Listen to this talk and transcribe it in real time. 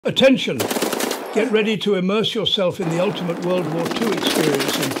Attention! Get ready to immerse yourself in the ultimate World War II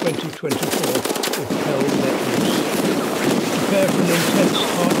experience in 2024 with Hell Let Loose. Prepare for an intense,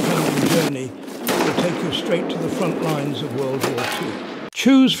 heart-pounding journey that will take you straight to the front lines of World War II.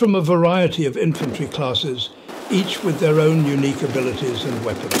 Choose from a variety of infantry classes, each with their own unique abilities and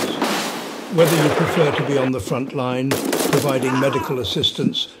weapons. Whether you prefer to be on the front line, providing medical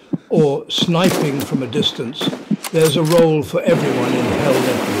assistance, or sniping from a distance, there's a role for everyone in Hell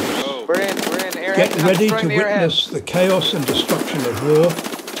Let Loose. We're in airhead. Get ready to witness the chaos and destruction of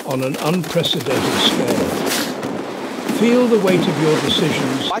war on an unprecedented scale. Feel the weight of your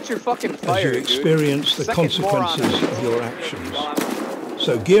decisions Watch your fucking fire, as you experience the consequences of your actions.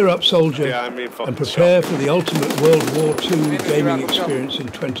 So gear up, soldier, and prepare for the ultimate World War II gaming experience in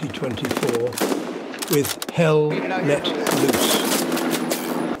 2024 with Hell Let Loose.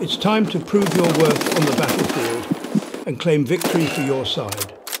 It's time to prove your worth on the battlefield and claim victory for your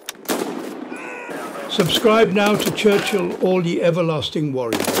side. Subscribe now to Churchill, all ye everlasting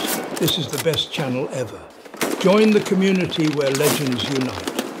warriors. This is the best channel ever. Join the community where legends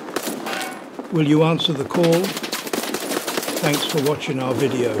unite. Will you answer the call? Thanks for watching our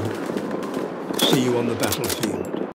video. See you on the battlefield.